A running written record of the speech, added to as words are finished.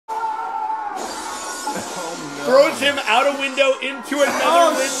throws him out a window into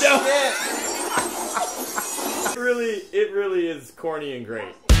another window. It really is corny and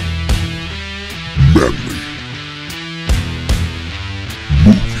great.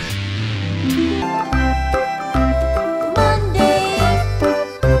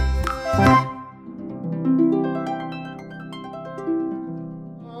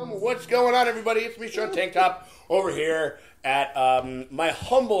 What's going on, everybody? It's me, Sean Tank Top, over here at my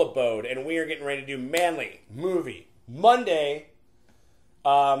humble abode, and we are getting ready to do Manly Movie Monday.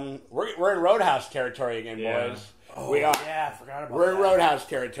 We're in Roadhouse territory again, boys. Oh, we are. Yeah, I forgot about We're that. in Roadhouse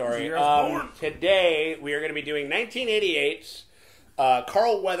territory. Today, we are going to be doing 1988's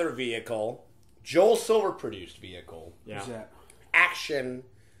Carl Weather vehicle, Joel Silver produced vehicle. Yeah. Who's that? Action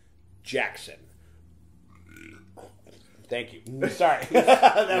Jackson. Thank you. Sorry.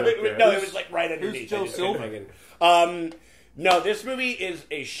 It was like right underneath. Who's Joe Silver? No, this movie is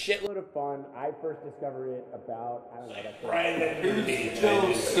a shitload of fun. I first discovered it about, I don't know, Who's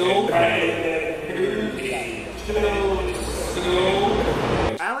Joe Silver?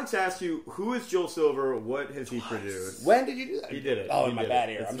 Alex asked you, who is Joel Silver? What has he produced? When did you do that? He did it. Oh, He in my did bad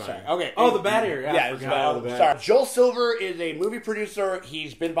it. ear. It's I'm fine. sorry. Okay. Oh, the bad ear. Yeah, Yeah, it's sorry. Joel Silver is a movie producer.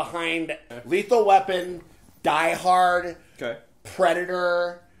 He's been behind Lethal Weapon, Die Hard,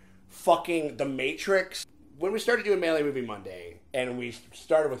 Predator, fucking The Matrix. When we started doing Manly Movie Monday, and we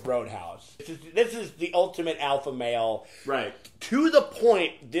started with Roadhouse, this is the ultimate alpha male. Right. To the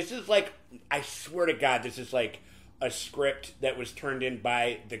point, this is like, I swear to God, this is like a script that was turned in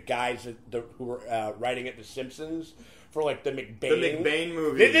by the guys who were writing at The Simpsons for like the McBain. The McBain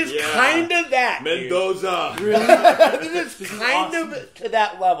movie. This is kind of that, Mendoza. dude. Really? This is kind of to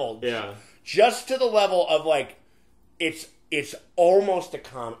that level. Yeah. Just to the level of like, it's almost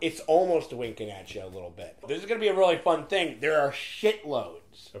a winking at you a little bit. This is going to be a really fun thing. There are shitloads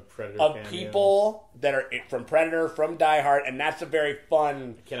of people that are from Predator, from Die Hard, and that's a very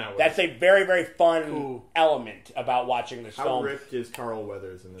fun. That's a very, very fun element about watching this film. How ripped is Carl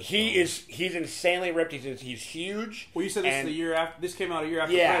Weathers in this? He's insanely ripped. He's huge. Well, you said this is the year after. This came out a year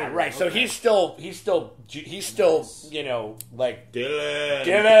after. Yeah, Predator. right. So okay. he's still, you know, like Dylan.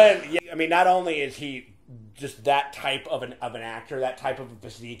 Yeah, I mean, not only is he just that type of an actor, that type of a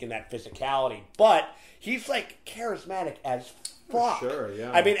physique and that physicality, but he's like charismatic as fuck. Sure,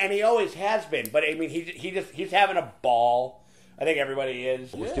 yeah. I mean, and he always has been. But I mean, he's having a ball. I think everybody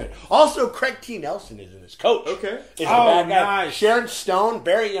is. Yeah. Also, Craig T. Nelson is in his coach. Okay. Is the bad guy. Nice. Sharon Stone,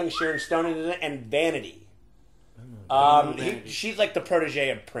 very young Sharon Stone is in it, and Vanity. She's like the protege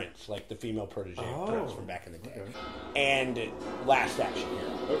of Prince, like the female protege of Prince from back in the day. Okay. And Last Action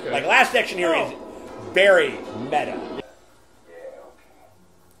Hero. Okay. Like Last Action Hero is very meta.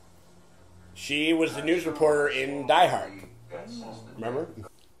 She was the news reporter in Die Hard. Remember?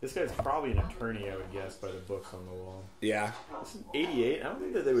 This guy's probably an attorney, I would guess, by the books on the wall. Yeah. This is 88. I don't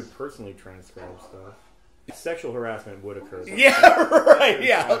think that they would personally transcribe stuff. Sexual harassment would occur. Yeah, right.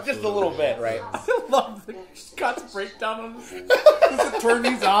 Yeah, just a little bit, right? I love Scott's breakdown on this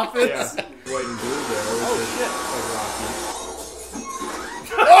attorney's office. Yeah. White and blue there.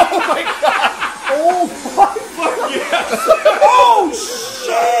 Oh my God! Oh fuck yes! Oh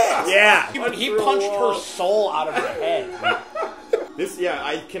shit! Yeah, he punched her soul out of her head.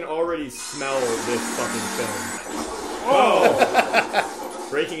 I can already smell this fucking film. Oh!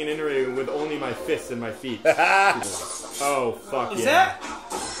 Breaking and entering with only my fists and my feet. Oh, fuck Is yeah. that?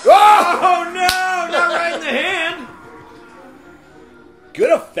 Oh no! Not right in the hand!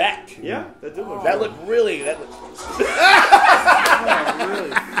 Good effect. Yeah, that did look That good. looked really...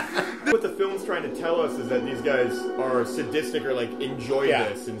 What the film's trying to tell us is that these guys are sadistic or like enjoy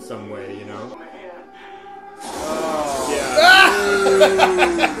this in some way, you know? Oh. Yeah.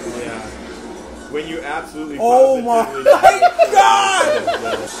 Yeah. When you absolutely God!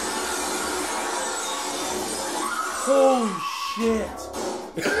 Holy shit!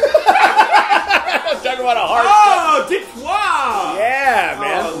 Talking about a hard... Wow! Yeah,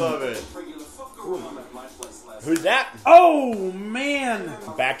 man. Oh, I love it. Who's that? Oh man!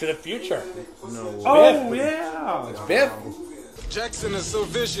 Back to the Future. No. Oh Biff. yeah! It's Biff. Jackson is so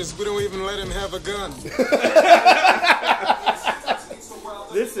vicious, we don't even let him have a gun.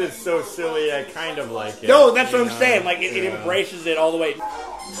 This is so silly, I kind of like it. No, that's what I'm saying. Like, it embraces it all the way.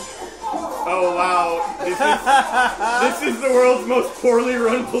 Oh, wow. This is the world's most poorly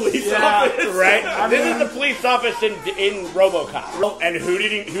run police office. Right? This is the police office in RoboCop. And who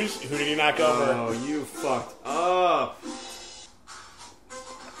did he knock over? Oh, you fucked up.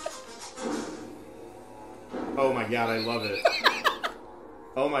 Oh my god, I love it.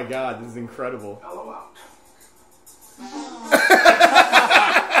 Oh my god, this is incredible.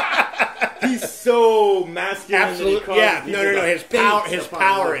 He's so masculine. Absolutely, yeah. No. His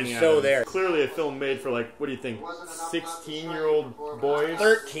power is so there. Clearly, a film made for like, what do you think, 16-year-old boys?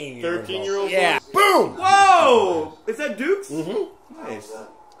 13-year-old. Yeah. Boys. Boom! Whoa! Is that Dukes? Mm-hmm. Nice. No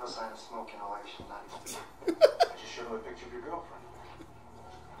sign of smoking election night. I just showed him a picture of your girlfriend.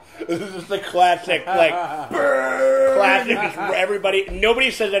 This is the classic, like, classic. Everybody, nobody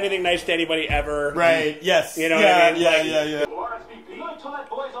says anything nice to anybody ever. Right. Yes. You know what I mean? RSVP. You took that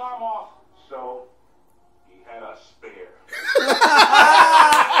boy's arm off. So he had a spare.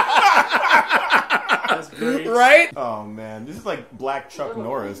 That's great. Right? Oh man, this is like Black Chuck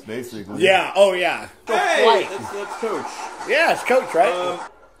Norris, basically. Yeah. Oh yeah. Hey, that's Coach. Yeah, it's Coach, right?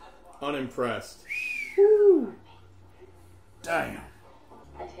 Unimpressed. Damn.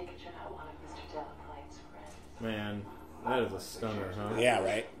 I take it you're not one of Mr. Delacroix's friends. Man, that is a stunner, huh? Yeah,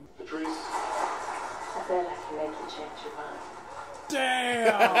 right. Patrice. I bet I can make you change your mind. Damn!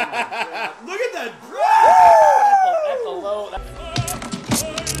 Look at that That's a low.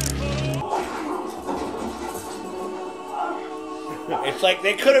 It's like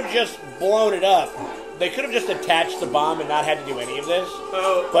they could have just blown it up. They could have just attached the bomb and not had to do any of this.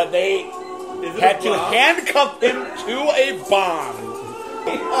 Oh. But they had to handcuff him to a bomb.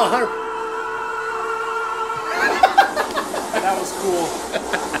 That was cool.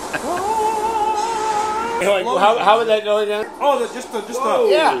 Like, how would that go down? Oh, just the.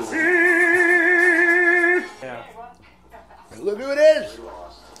 Yeah. Look who it is.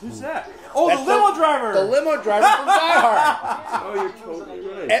 Who's that? Oh, That's the limo driver. The limo driver from Die Hard. Oh, you're totally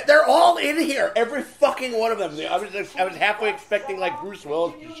right. And they're all in here. Every fucking one of them. I was halfway expecting like Bruce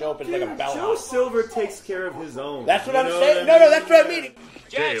Willis to show up as like a bellhop. Joe Silver takes care of his own. That's what I'm saying. No, that's what I mean.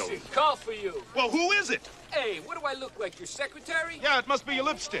 Jackson, call for you. Well, who is it? Hey, what do I look like, your secretary? Yeah, it must be your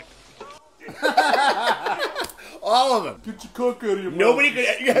lipstick. All of them. Get your cock out of your Nobody mouth.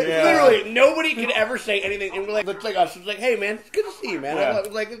 could, literally, nobody could ever say anything. It was like us. It was like, hey man, it's good to see you, man. Yeah. I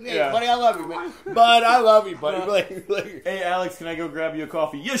love, like, hey, buddy, I love you, man. Bud, I love you, buddy. Like, Hey, Alex, can I go grab you a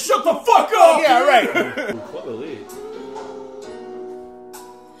coffee? Yeah, shut the fuck up! yeah, right. Club Elite.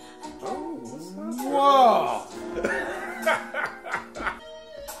 Whoa!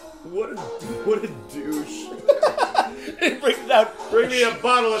 What a douche. It brings out. Bring me a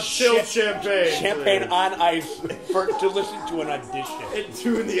bottle of chilled champagne. Champagne on ice to listen to an audition. At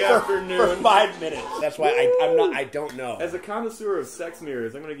 2 in the For afternoon. 5 minutes. That's why I don't know. As a connoisseur of sex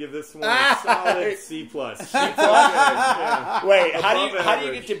mirrors, I'm going to give this one a solid C+. C+. Wait, Above how do you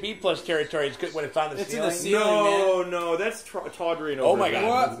average. get to B+ territory? It's good when it's on the It's in ceiling. the ceiling. No, that's tawdry and Oh my overdone.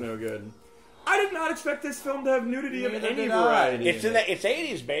 God. That's no good. I did not expect this film to have nudity of Neither any did I. variety. It's in it's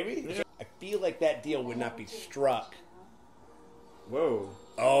 80's, baby. I feel like that deal would not be struck. Whoa.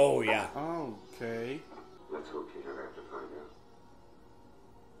 Oh yeah. Okay. Let's go, Peter. I have to find out.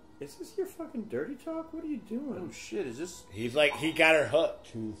 Is this your fucking dirty talk? What are you doing? Oh shit! Is this? He's like he got her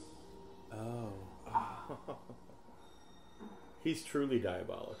hooked. Oh. He's truly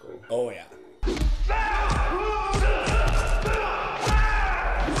diabolical. Oh yeah.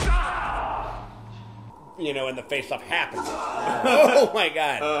 You know, when the face-off happens. Oh my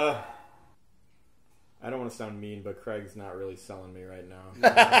god. I don't want to sound mean, but Craig's not really selling me right now.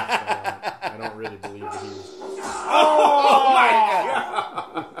 I don't really believe that he was... Oh my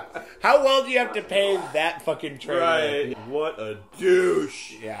god. How well do you have to pay that fucking trailer? Right. What a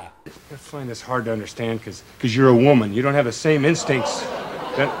douche. Yeah. I find this hard to understand because you're a woman. You don't have the same instincts.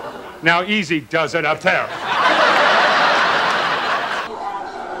 Now, easy does it up there.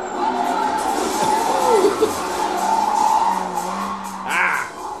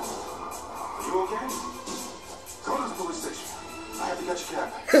 Are you okay? Go to the police station. I have to catch a cab.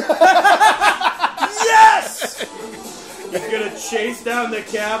 Yes! He's gonna chase down the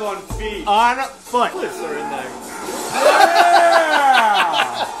cab on feet. On foot. Clips are in there.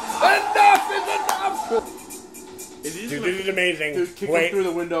 Enough is enough. Is he Dude, this is amazing. Dude, kick him Wait. through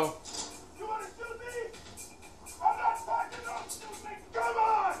the window. You want to shoot me? I'm not fighting. Don't shoot me. Come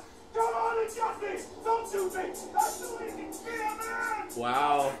on. Come on and shoot me. Don't shoot me. That's too easy. Be a man.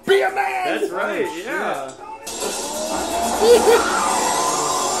 Wow. Be a man. That's right, yeah.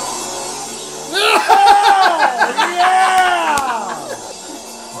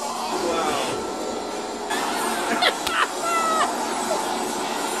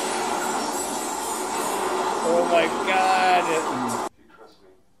 Oh my god. You trust me?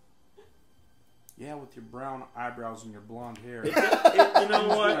 Yeah, with your brown eyebrows and your blonde hair. You know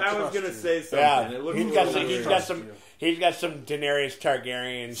what? I was gonna say something. Yeah, It looks he's a got little some. weird. He's got some Daenerys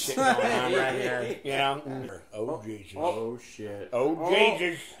Targaryen shit going on right here. You know. Oh Jesus. Oh shit. Oh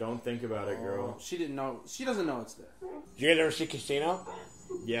Jesus. Don't think about it, girl. She didn't know. She doesn't know it's there. Did you guys ever see Casino?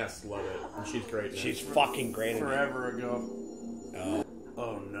 Yes, love it. And she's great. She's fucking great. Forever ago.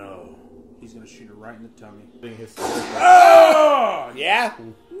 Oh no. He's gonna shoot her right in the tummy. Oh! Yeah?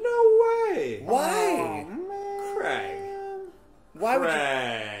 No way. Why? Oh, Craig. Why would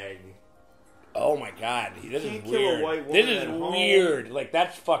Craig. Oh my god, this is Kill weird. a white woman This is at home. weird. Like,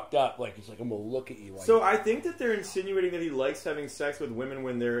 that's fucked up. Like, he's like, I'm gonna look at you. Like So that. I think that they're insinuating that he likes having sex with women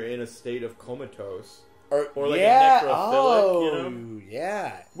when they're in a state of comatose. Or like a necrophilic, you know?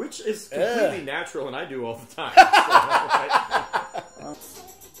 Yeah. Which is completely natural, and I do all the time.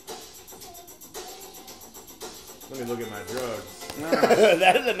 Let me look at my drugs.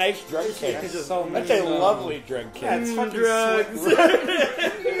 That is a nice drug kit. That's a lovely drug kit. That's fucking drugs.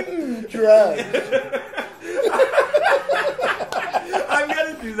 Drugs. I'm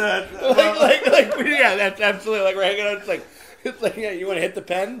gonna do that. Yeah, that's absolutely like we're hanging out. It's like, yeah, you want to hit the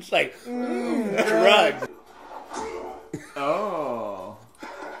pen? It's like, drugs. Oh.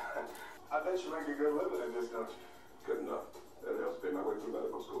 I bet you make a good living in this, don't you? Good enough. That helps pay my way through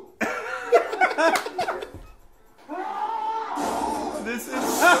medical school. This is.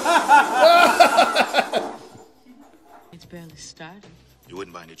 It's barely started. You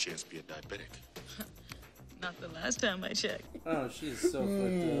wouldn't by any chance be a diabetic. Not the last time I checked. Oh, she's so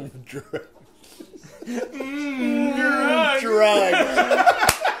fucked up. Drugs.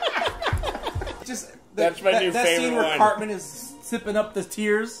 Just That's my new that favorite scene where one. Cartman is sipping up the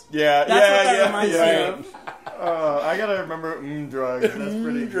tears. Yeah, That's what that reminds me of. I gotta remember drugs. That's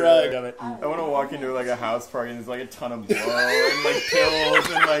pretty Drug good. of it. I want to walk into like a house party and there's like a ton of blow and like pills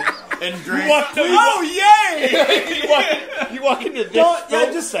and drinks. Oh yay! You walk into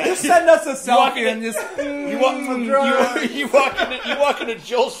this Just send us a selfie and just you walk into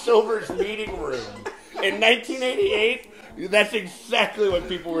Joel Silver's meeting room in 1988. That's exactly what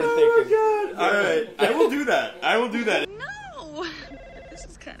people were thinking. Oh, God. All right, I will do that. No! This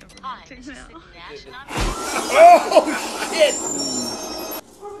is kind of romantic now. Oh shit!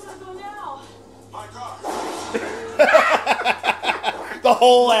 Where are we gonna go now? My car. The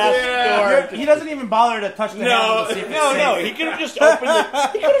whole ass door. He doesn't even bother to touch the handle to see if it's No. safe. He could have just opened it.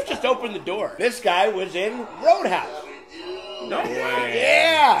 He could have just opened the door. This guy was in Roadhouse. No way.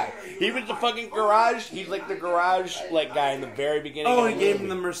 Yeah. He was the fucking garage. He's like the garage guy in the very beginning. Oh, of he the gave movie. him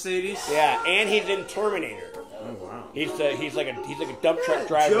the Mercedes. Yeah, and he's in Terminator. Oh wow. He's like a dump truck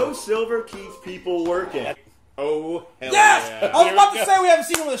driver. Joe Silver keeps people working. Oh hell Yes! yeah! I was about to say we haven't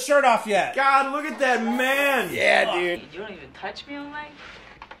seen him with a shirt off yet. God, look at that man! Yeah, dude. You don't even touch me on life?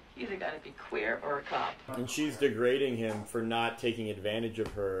 You either gotta be queer or a cop. And she's degrading him for not taking advantage of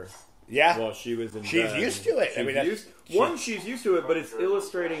her. Yeah. While she was in She's bed. used to it. I mean, she's used to it, but it's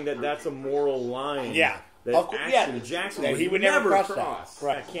illustrating that that's a moral line. Yeah. That Jackson that would he would never cross that.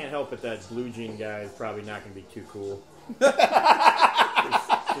 Right. I can't help it that blue jean guy is probably not going to be too cool.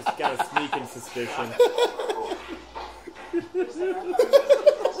 just got a sneaking suspicion.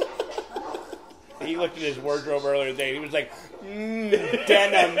 He looked at his wardrobe earlier today. He was like,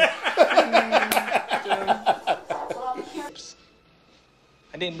 denim.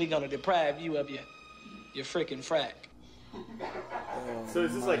 And then we're gonna deprive you of your freaking frack. So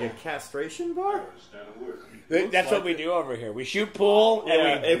is this like a castration bar? That's what we do over here. We shoot pool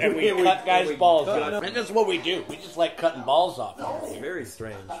and we cut guys' balls off. And that's what we do. We just like cutting balls off. It's very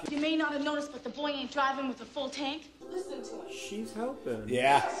strange. You may not have noticed, but the boy ain't driving with a full tank. Listen to him. She's helping.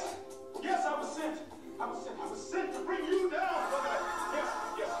 Yeah. Yes, I was sent. I was sent to bring you down, brother.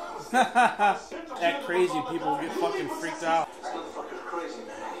 Yes, That crazy people get fucking freaked out.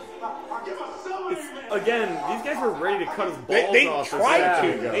 Again, these guys were ready to cut his balls They off. tried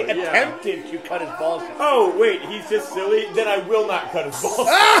to. They attempted to cut his balls off. Oh, wait, he's just silly? Then I will not cut his balls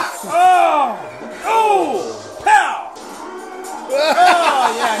off. Oh! Pow!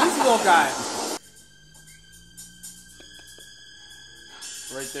 Oh, yeah, he's a little guy.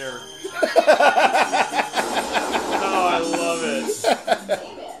 Right there. Oh, I love it.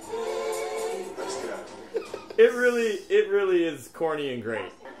 It really is corny and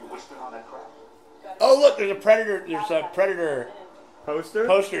great. Oh, look, there's a Predator. There's a Predator poster.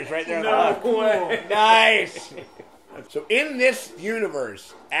 Posters right there on the left. Way. Nice. So in this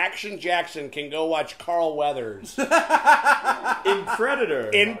universe, Action Jackson can go watch Carl Weathers in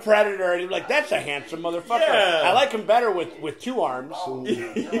Predator. And he's like, that's a handsome motherfucker. Yeah. I like him better with two arms. You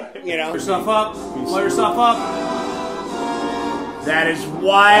know. Blow yourself up. Blow yourself up. That is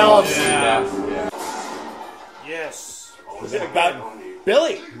wild. Yeah. Yes. Is it about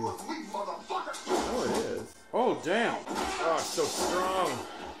Billy? Oh, it is. Oh, damn. Oh, it's so strong.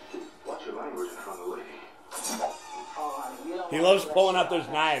 Watch your language in front of the lady. He loves pulling out those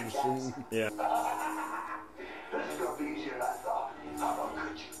knives. Yeah. This is gonna be easier than I thought.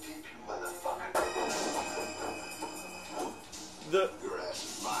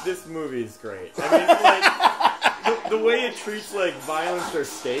 This movie is great. I mean, like the way it treats like violence or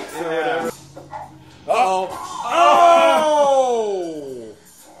stakes or whatever. Oh!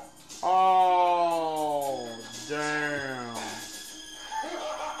 Oh! Damn!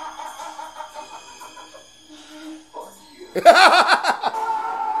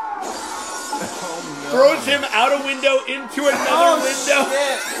 Throws him out a window into another window.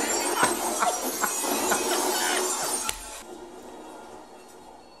 Shit.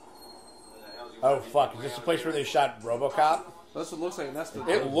 Oh fuck! Is this the place where they shot RoboCop? That's what it looks like. That's the.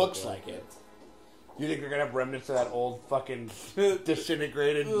 It looks like it. You think they're gonna have remnants of that old fucking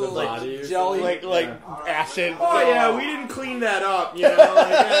disintegrated body, jelly, like acid? Oh yeah, we didn't clean that up. You know.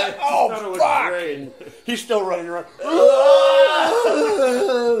 Like, oh thought it was fuck! great. He's still running around.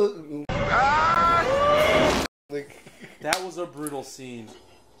 That was a brutal scene.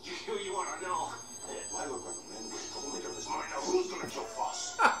 You wanna know? I look like a man who's told to make up his mind. Now who's gonna kill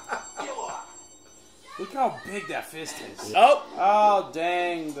Foss? Look how big that fist is. Oh! Oh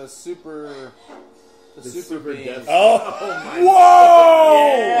dang! The super beam. death. Oh! my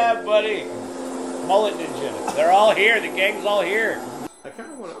Whoa! Yeah, buddy. Mullet Ninja. They're all here. The gang's all here. I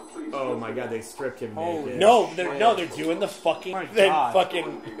kind of want to. Oh my god, they stripped him naked. No, they're doing the fucking the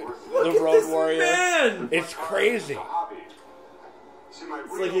Road Warrior. Man! It's crazy. It's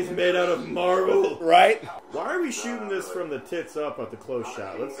like he's made out of marble. Right? Why are we shooting this from the tits up at the close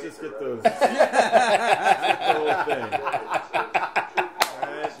shot? Let's just get those. the whole thing.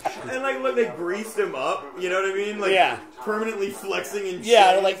 Right. And like, look, they greased him up. You know what I mean? Like, permanently flexing and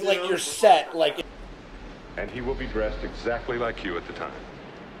yeah, chains, like you know? you're set. Like. And he will be dressed exactly like you at the time.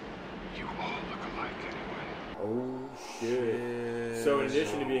 You all look alike anyway. Oh shit. So in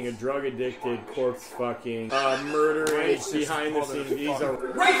addition to being a drug addicted, corpse fucking, murdering, behind the scenes, he's a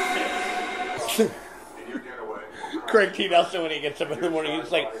racist. Craig T. Nelson, when he gets up in the morning,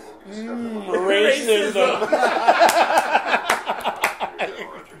 he's like, racism.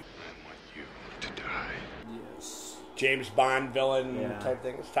 James Bond villain type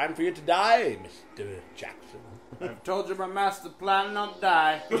thing. It's time for you to die, Mr. Jackson. I've told you my master plan not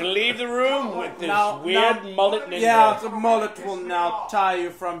die. To leave the room with this weird mullet ninja. Yeah, the mullet will now tie you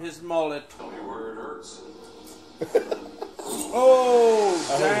from his mullet. Tell me where it hurts. Oh,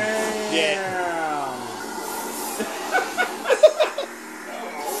 damn.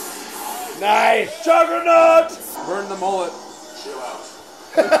 Nice. Juggernaut. Burn the mullet. Chill out.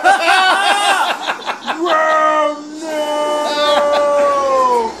 Whoa, no!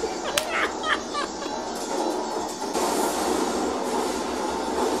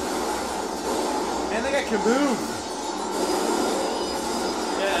 Man, they got kaboom.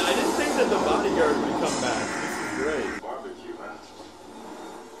 Yeah, I didn't think that the bodyguard would come back. This is great. Barbecue, man.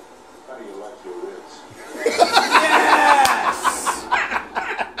 How do you like your ribs? Yes!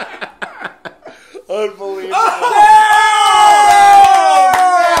 Unbelievable. Oh!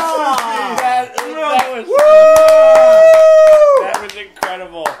 That was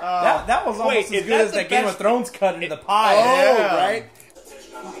incredible. That was almost as good as that Game of Thrones cut into the pie. Oh, right?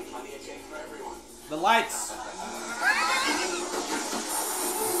 The lights.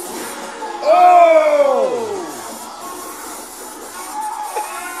 Oh!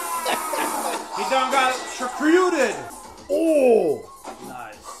 He done got charcuted. Oh!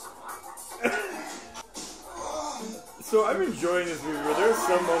 Nice. So I'm enjoying this movie, but there are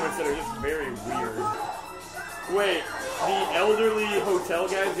some moments that are just very weird. Wait, the elderly hotel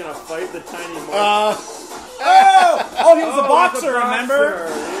guy's gonna fight the tiny monster? Oh, he was a boxer, remember?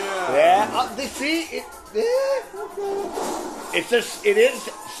 Yeah. See, it is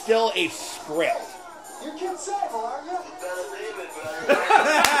still a script. You can sable, aren't you?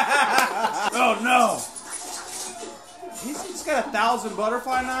 Oh no! He's got 1,000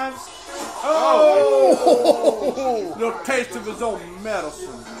 butterfly knives. Oh! No taste of his own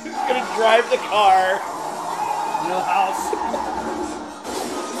medicine. He's gonna drive the car. The house.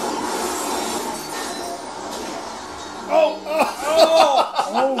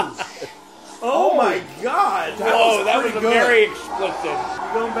 Oh my god! Whoa, that was good. very explicit.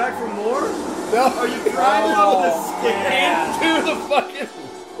 You going back for more? No. Are you driving out the skin? Into the fucking...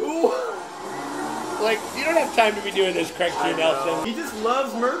 Like, you don't have time to be doing this, Craig T. Nelson. He just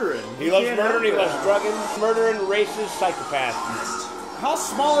loves murdering. He loves murdering, he loves drugging, murdering, racist, psychopath. How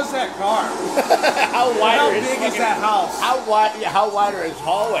small is that car? How big is that house? How wide are his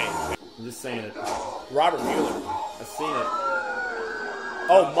hallway? I'm just saying it. Robert Mueller. I've seen it.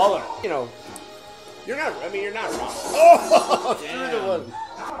 Oh, Mueller. You know, you're not wrong. Oh, through the one.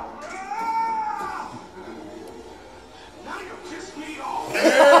 Now you piss me off.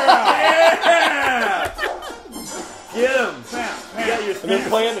 Yeah! Get him! Bam, You got your They're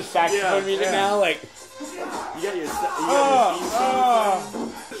playing the saxophone music now. Like, you got your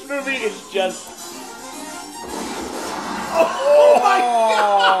this movie is just. Oh my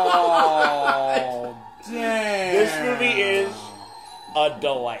god! Damn. This movie is a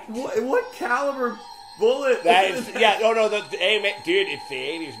delight. What caliber bullet? That is, yeah. Oh no, hey, man, dude, it's the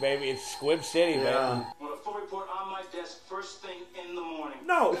 80s, baby. It's Squib City, man. Well, a full report on my desk first thing in the morning.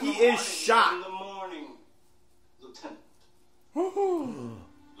 No, he is shot. In the morning, Lieutenant.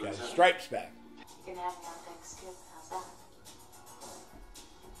 Got his stripes back. You can have me on Thanksgiving. How's that?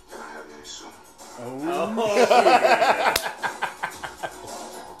 Can I have you soon?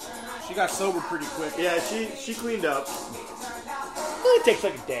 She got sober pretty quick. Yeah, she cleaned up. It takes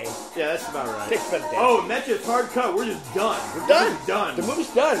like a day. Yeah, that's about right. Takes about a day. Oh, and that's just hard cut. We're just done. We're done. Done. The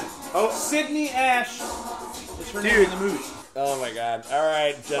movie's done. Oh, Sydney Ash is her name in the movie. Oh my god. All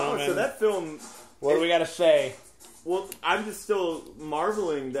right, gentlemen. Oh, so that film. What do we got to say? Well, I'm just still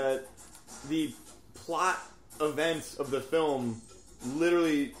marveling that the plot events of the film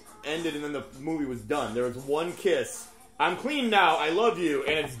literally ended and then the movie was done. There was one kiss. I'm clean now. I love you,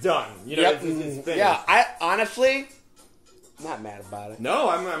 and it's done. You know, it's finished. Yeah, I honestly, not mad about it. No,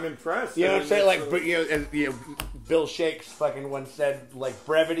 I'm impressed. You know what I'm saying? Like, but you know, Bill Shakes fucking once said, like,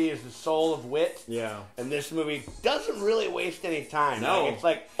 brevity is the soul of wit. Yeah. And this movie doesn't really waste any time. No. Like, it's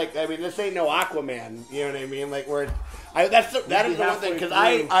like I mean, this ain't no Aquaman. You know what I mean? Like, that is the one thing, because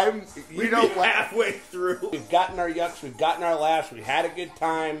I'm halfway through. We've gotten our yucks, we've gotten our laughs, we've had a good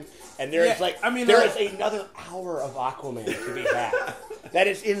time, and there is there is another hour of Aquaman to be had. That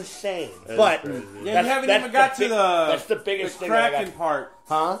is insane. But you haven't even got to that's the biggest thing. Kraken part,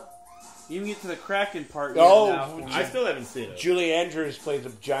 huh? You can get to the Kraken part. Oh, I still haven't seen it. Julie Andrews plays a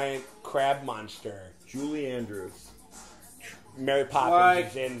giant crab monster. Julie Andrews. Mary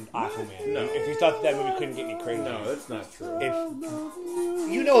Poppins is in Aquaman. No. If you thought that movie couldn't get any crazier. No, that's not true.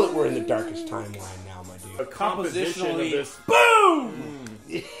 You know that we're in the darkest timeline now, my dude. A composition of this. Boom!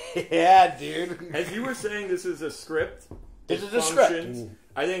 Yeah, dude. As you were saying, this is a script. This is a script.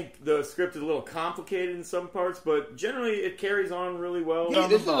 I think the script is a little complicated in some parts, but generally it carries on really well. Yeah,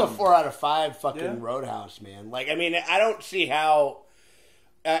 this is a 4 out of 5 fucking Roadhouse, man. Like, I mean, I don't see how.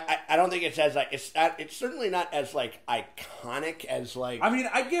 I don't think it's as like it's certainly not as like iconic as like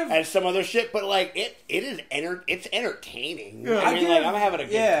as some other shit, but like it's entertaining. I mean, like I'm having a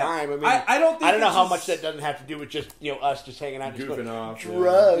good time. I mean, I don't know how much that doesn't have to do with just us just hanging out, goofing off,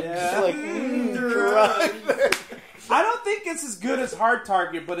 drugs, drugs. I don't think it's as good as Hard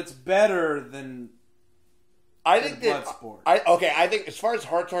Target, but it's better than. I think I think as far as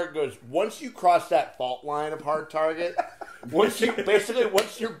Hard Target goes, once you cross that fault line of Hard Target, once your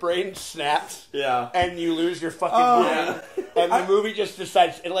brain snaps, and you lose your fucking mind, and the movie just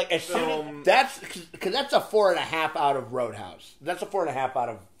decides, and like as soon as because that's a 4.5 out of Roadhouse. That's a 4.5 out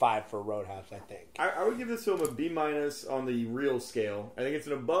of 5 for Roadhouse, I think. I would give this film a B- on the real scale. I think it's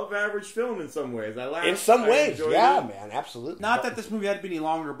an above average film in some ways. In some ways, yeah, man, absolutely. Not that this movie had to be any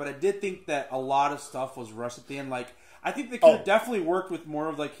longer, but I did think that a lot of stuff was rushed at the end. Like, I think they could have definitely worked with more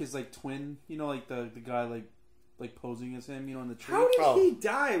of like his like twin, you know, like the guy like posing as him, you know, in the tree. How did he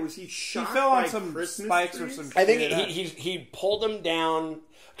die? Was he shot? He fell on by some Christmas spikes trees? or some. I think he pulled him down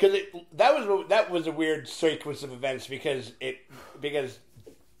because that was a weird sequence of events because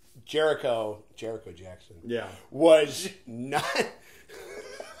Jericho Jackson, was not.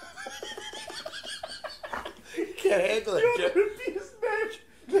 Can't handle it.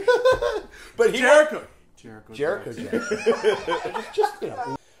 But Jericho Jackson. just you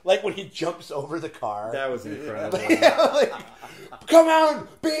know, like when he jumps over the car. That was incredible. Come on,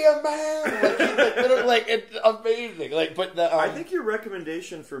 be a man. Like it's amazing. Like, but I think your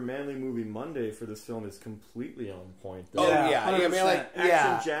recommendation for Manly Movie Monday for this film is completely on point. Though. I mean, like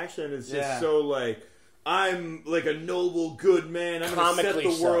Action Jackson is just so like. I'm like a noble, good man. I'm going to set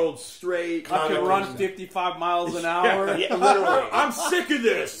the world straight. I can run 55 miles an hour. Yeah, literally. I'm sick of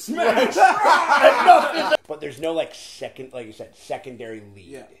this. Smash! But there's no like secondary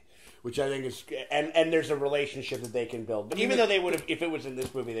lead, which I think is, and there's a relationship that they can build. But even though they would have, if it was in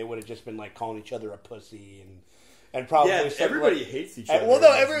this movie, they would have just been like calling each other a pussy and probably everybody hates each other. Well, no,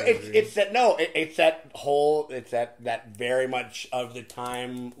 it's that very much of the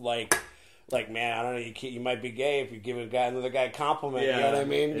time like, man, I don't know, you might be gay if you give another guy a compliment, you know what I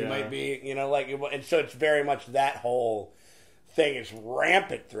mean? You might be, you know, like, and so it's very much that whole thing is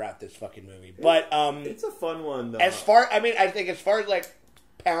rampant throughout this fucking movie. But, it's a fun one, though. I think as far as, like,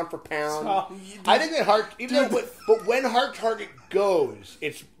 pound for pound, I think that but when Hard Target goes,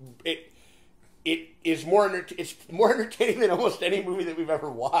 it is it's more entertaining than almost any movie that we've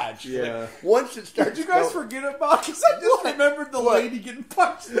ever watched. Yeah. Like, once it starts, did you guys forget about? Because I just remembered the lady getting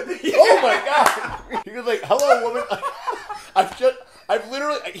punched. Oh my god! He was like, "Hello, woman." I've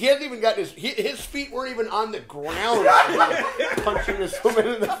literally. He hasn't even got his feet weren't even on the ground. Punching this woman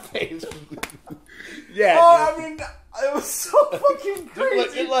in the face. Yeah. Oh, I mean, it was so fucking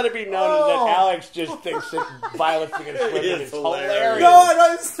crazy. Just let it be known that Alex just thinks that violence against women is hilarious.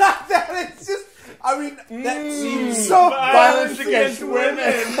 No, it's not that. It's just. I mean, that seems so violence against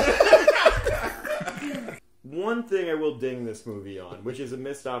women. One thing I will ding this movie on, which is a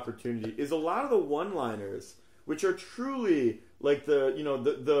missed opportunity, is a lot of the one-liners, which are truly like the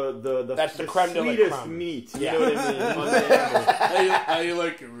that's the creme de la sweetest creme. Meat. You know what I mean? On the animal. How you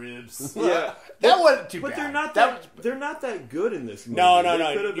like your ribs? Yeah, that wasn't too but bad. They're not that good in this movie. No.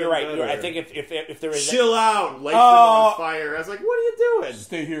 You're right. I think if there is chill out, lights them on fire. I was like, what are you doing?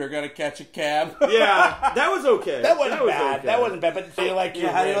 Stay here. I gotta catch a cab. Yeah, that was okay. That wasn't bad. Okay. That wasn't bad. But how do you like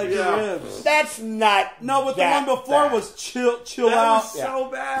your ribs? That's not. No, but the one before was chill that out. Was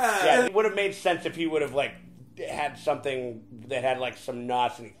so bad. Yeah, it would have made sense if he would have like had something that had like some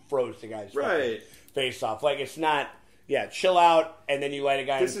knots and he froze the guy's face off. Like it's not. Yeah, chill out, and then you light a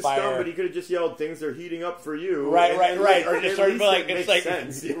guy on fire. This is dumb, but he could have just yelled, "Things are heating up for you." Right. Or just sort of like it's like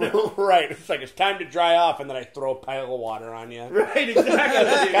sense, you know? Right. It's like it's time to dry off, and then I throw a pile of water on you. Right, exactly.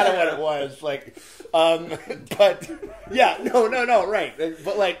 That's kind of what it was. Like, but yeah, no, right.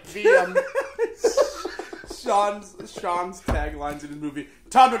 But like the Sean's taglines in his movie: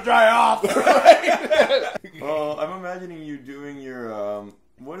 "Time to dry off." Oh, I'm imagining you doing your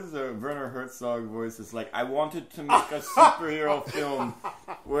what is the Werner Herzog voice? It's like, I wanted to make a superhero film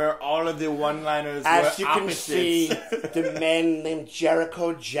where all of the one-liners as were you can opposites. see, the man named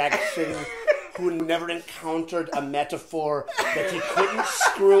Jericho Jackson, who never encountered a metaphor that he couldn't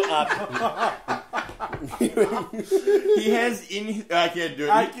screw up. He has I can't do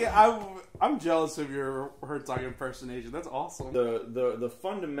it. I'm jealous of your Herzog impersonation. That's awesome. The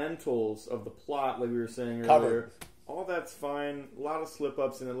fundamentals of the plot, like we were saying earlier, all that's fine. A lot of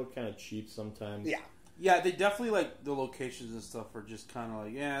slip-ups, and it looked kind of cheap sometimes. Yeah, they definitely, like, the locations and stuff are just kind of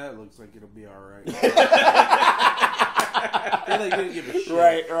like, yeah, that looks like it'll be alright. They didn't give a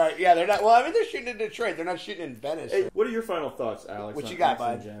shit. Right. Yeah, they're not. Well, I mean, they're shooting in Detroit. They're not shooting in Venice. Hey, what are your final thoughts, Alex? What you got,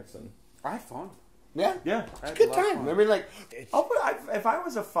 bud? Jackson? I had fun. Yeah? It's a good time. I mean, like... if I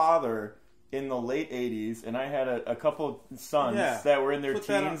was a father in the late 80s and I had a couple sons that were in their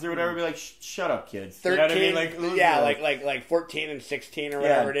teens or whatever, I'd be like, shut up, kids. 13, you know what I mean? like 14 and 16 or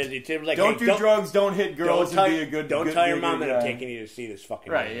whatever it is. It's like, don't do drugs, don't hit girls, and be a good Don't tell your mom that I'm taking you to see this fucking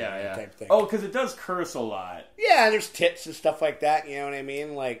movie, type thing. Oh, because it does curse a lot. Yeah, and there's tits and stuff like that, you know what I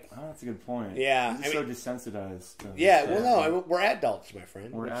mean? Like, oh, that's a good point. Yeah. I'm so desensitized. Yeah, well, no, we're adults, my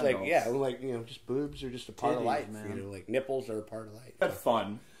friend. We're adults. Like, we're like, just boobs are just a part of life, man. You know, like nipples are a part of life. That's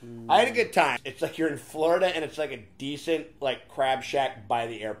fun. I had a good time. It's like you're in Florida and it's like a decent like crab shack by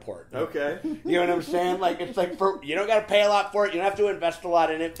the airport. Okay. You know what I'm saying? Like it's like you don't got to pay a lot for it. You don't have to invest a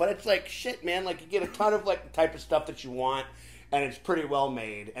lot in it, but it's like shit, man. Like you get a ton of like the type of stuff that you want, and it's pretty well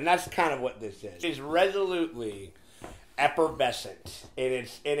made. And that's kind of what this is. It's resolutely effervescent, and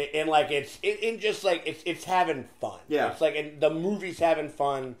it's having fun. Yeah. It's like the movie's having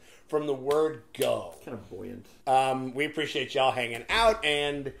fun. From the word go. Kind of buoyant. We appreciate y'all hanging out,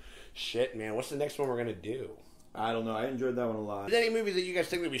 and shit, man, what's the next one we're going to do? I don't know. I enjoyed that one a lot. Is there any movies that you guys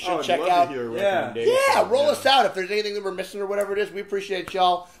think that we should I'd check love out? To hear a recommendation. Yeah, roll us out. If there's anything that we're missing or whatever it is, we appreciate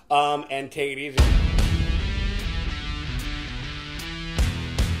y'all, and take it easy.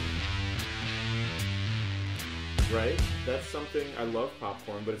 Right? That's something, I love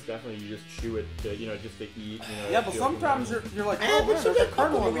popcorn, but it's definitely, you just chew it to, just to eat. Yeah, but sometimes you're like, oh, man, there's a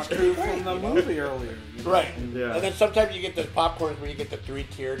kernel in my food from the movie earlier. Right. Yeah. And then sometimes you get the popcorns where you get the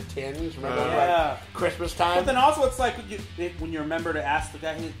 3-tiered tins, remember? Like Christmas time. But then also it's like when you remember to ask the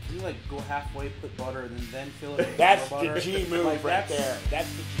guy, hey, can you like go halfway, put butter, and then fill it with That's butter? the G move right there.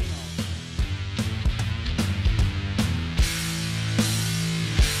 That's the G move.